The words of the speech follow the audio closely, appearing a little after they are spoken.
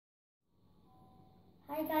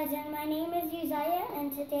Hi guys, and my name is Uzziah,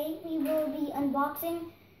 and today we will be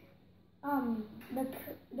unboxing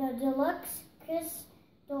the deluxe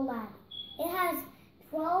crystal lab. It has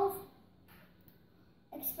 12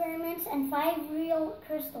 experiments and 5 real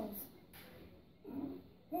crystals.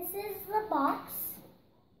 This is the box.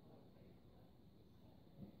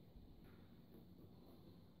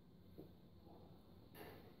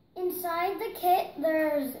 Inside the kit,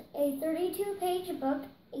 there's a 32-page book,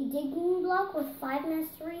 a digging block with 5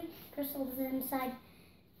 mystery crystals inside,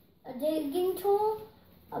 a digging tool,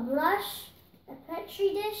 a brush, a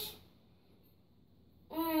petri dish,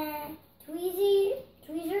 and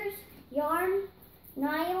tweezers, yarn,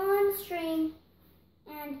 nylon string,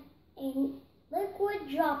 and a liquid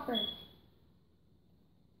dropper.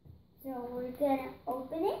 So we're gonna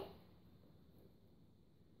open it.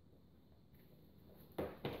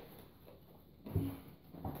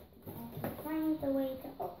 Find the way to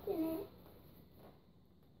open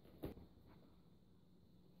it.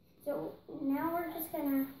 So now we're just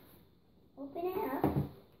gonna open it up.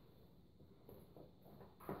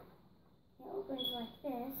 It opens like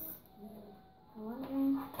this. I'm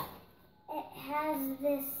wondering. It has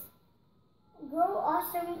this grow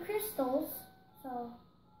awesome crystals. So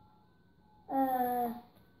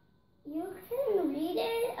you can read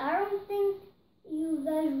it. I don't think you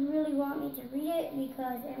guys really want me to read it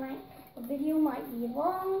because the video might be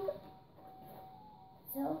long.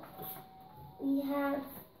 So we have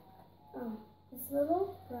this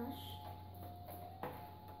little brush,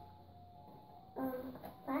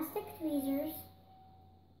 plastic tweezers,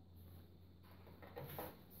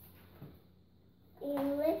 a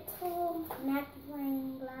little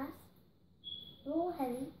magnifying glass, a little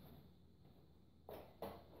heavy,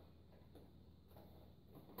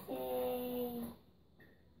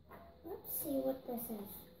 let's see what this is.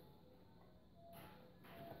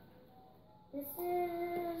 This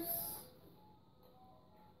is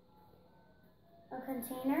a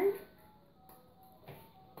container.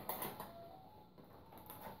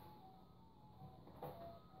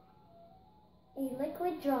 A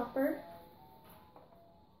liquid dropper.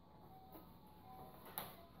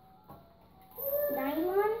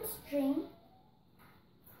 Nylon string.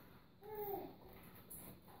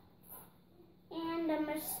 And a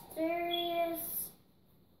mysterious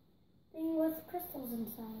thing with crystals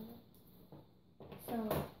inside it. So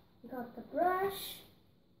we got the brush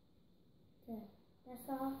to dust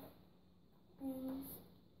off things,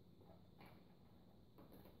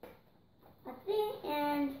 I think,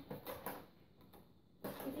 and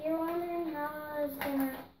if you're wondering how I was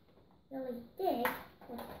gonna really dig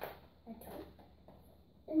with a tool,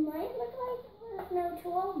 it might look like there's no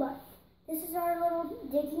tool, but this is our little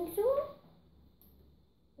digging tool.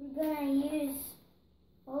 We're gonna use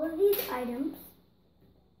all of these items.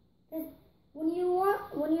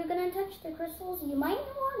 When you're gonna touch the crystals, you might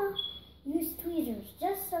wanna use tweezers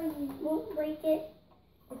just so you won't break it.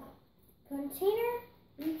 The container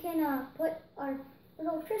we can put our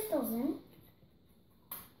little crystals in.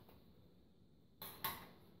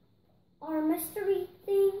 Our mystery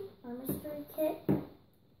thing, our mystery kit,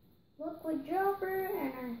 liquid dropper,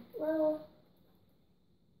 and our little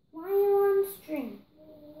nylon string.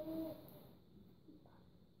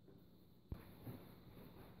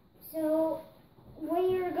 So when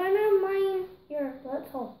you're gonna mine your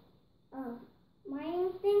little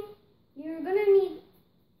mining thing, you're gonna need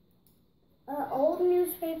an old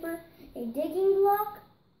newspaper, a digging block,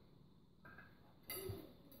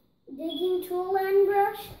 digging tool and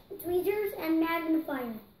brush, tweezers, and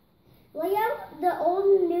magnifier. Lay out the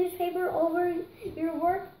old newspaper over your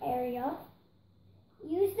work area.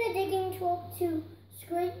 Use the digging tool to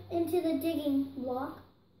scrape into the digging block.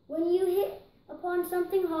 When you hit upon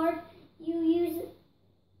something hard, you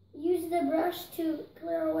use the brush to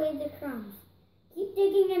clear away the crumbs. Keep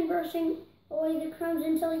digging and brushing away the crumbs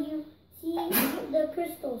until you see the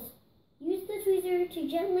crystals. Use the tweezer to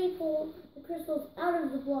gently pull the crystals out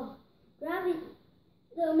of the block. Grab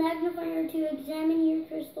the magnifier to examine your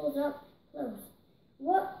crystals up close.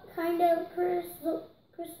 What kind of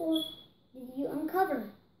crystals did you uncover?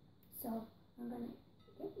 So I'm going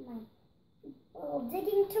to get my little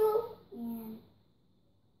digging tool and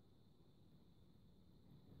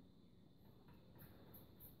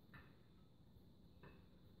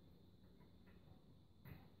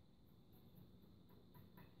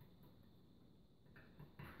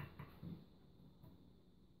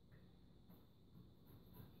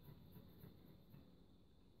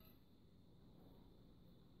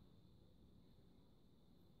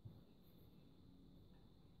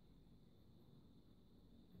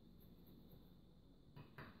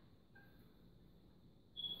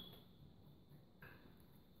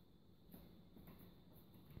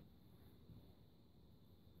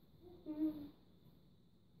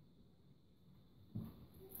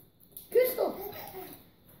Crystal!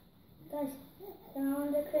 Guys,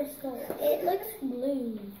 found a crystal. It looks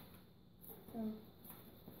blue. So.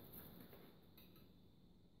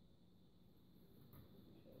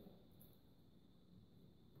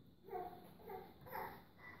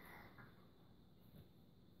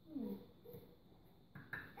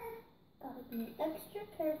 Gotta be extra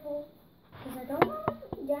careful because I don't want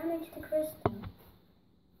to damage the crystal.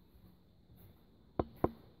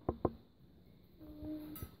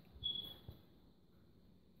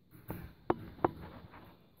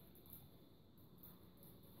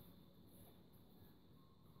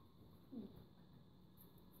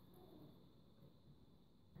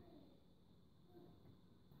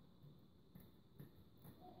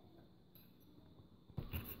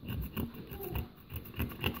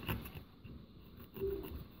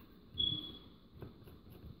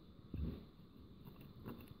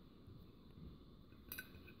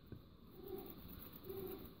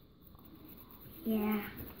 Yeah.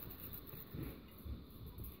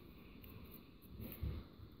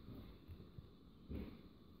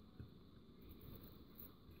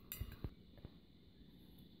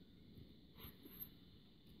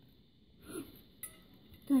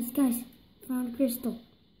 Guys, found a crystal.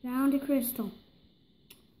 Found a crystal.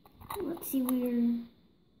 Let's see where.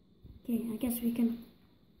 Okay, I guess we can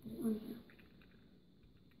put it on here.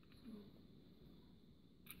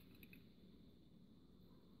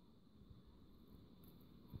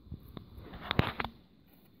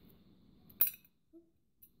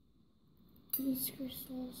 These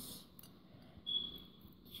crystals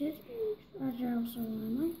should be fragile, so I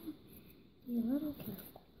might be a little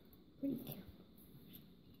careful. Pretty careful.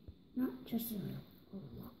 Not just a little, a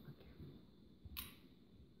lot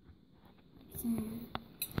careful.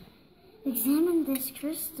 Examine this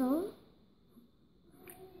crystal.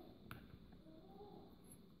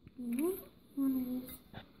 You might want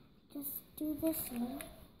to just do this way.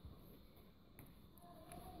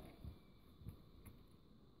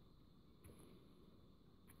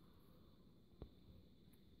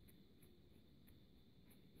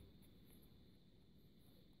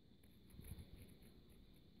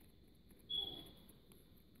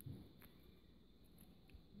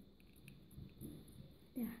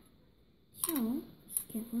 There. So, let's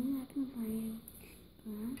get one magnifying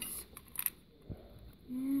glass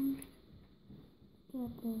and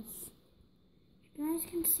get this. If you guys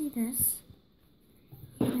can see this,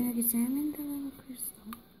 you're going to examine the little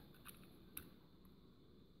crystal.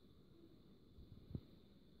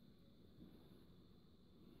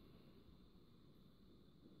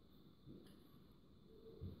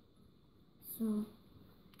 So,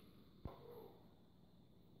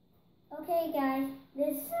 okay guys,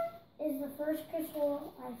 this is the first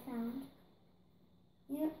crystal I found.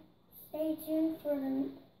 Stay tuned for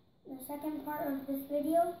the second part of this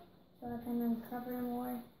video so I can uncover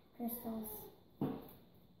more crystals.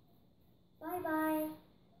 Bye bye.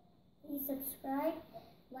 Please subscribe,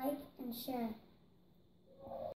 like, and share.